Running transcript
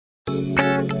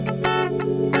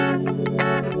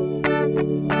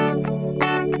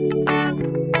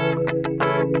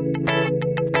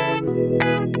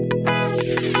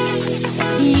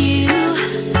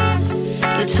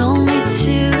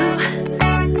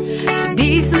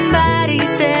be somebody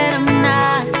that I'm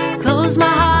not. Close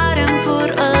my heart and put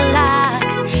a lock.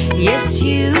 Yes,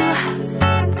 you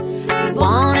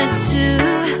wanted to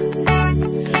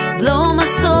blow my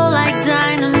soul like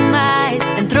dynamite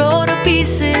and throw the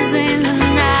pieces in the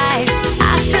night.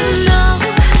 I said no,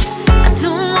 I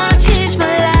don't wanna change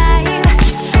my life.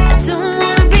 I don't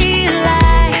wanna be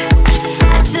alive.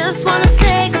 I just wanna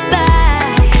say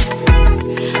goodbye.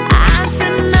 I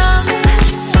said no,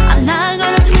 I'm not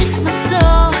gonna twist my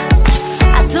soul.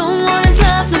 I don't want his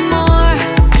love no more.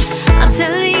 I'm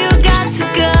telling you, got to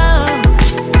go.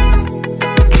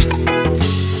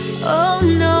 Oh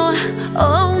no,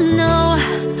 oh no,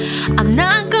 I'm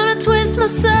not gonna twist my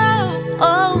soul.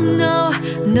 Oh no,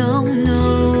 no, no.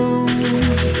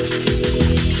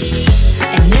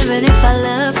 And even if I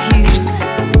love you,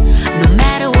 no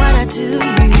matter what I do,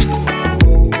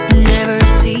 you never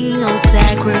see no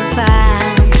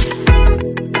sacrifice.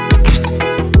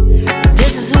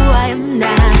 This is who I am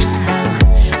now.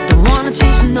 Don't wanna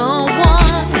change for no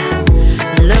one.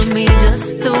 Love me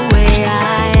just the way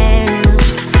I am.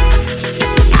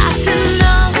 I said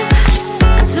no,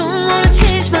 I don't wanna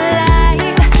change my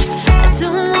life. I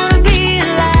don't wanna be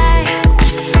alive.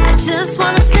 I just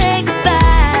wanna say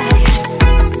goodbye.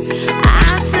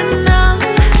 I said no,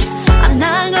 I'm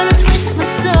not gonna twist my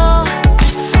soul.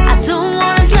 I don't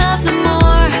want his love no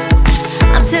more.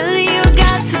 I'm telling you,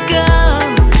 got to go.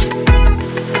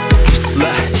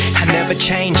 Look, I never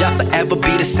change, I'll forever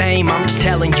be the same. I'm just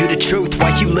telling you the truth, why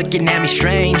you looking at me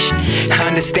strange? I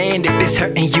understand if it's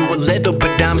hurting you a little,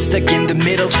 but I'm stuck in the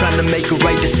middle trying to make a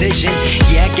right decision.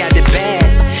 Yeah, I got it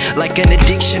bad, like an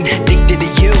addiction, addicted to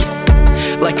you.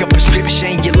 Like a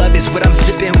prescription, your love is what I'm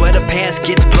sipping. Where the past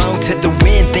gets blown to the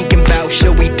wind. Thinking about,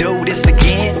 should we do this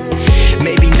again?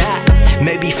 Maybe not,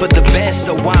 maybe for the best.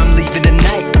 So I'm leaving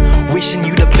tonight, wishing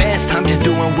you the best. I'm just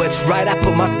doing what's right, I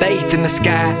put my faith in the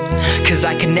sky, cause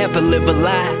I can never live a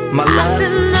lie, my I love.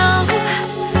 said no,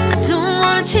 I don't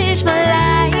wanna change my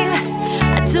life.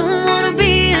 I don't wanna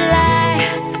be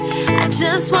alive. I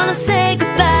just wanna say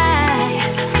goodbye.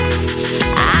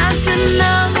 I said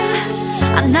no,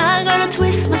 I'm not gonna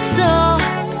twist my soul.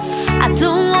 I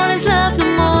don't want his love no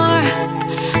more.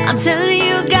 I'm telling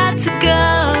you, got to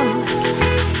go.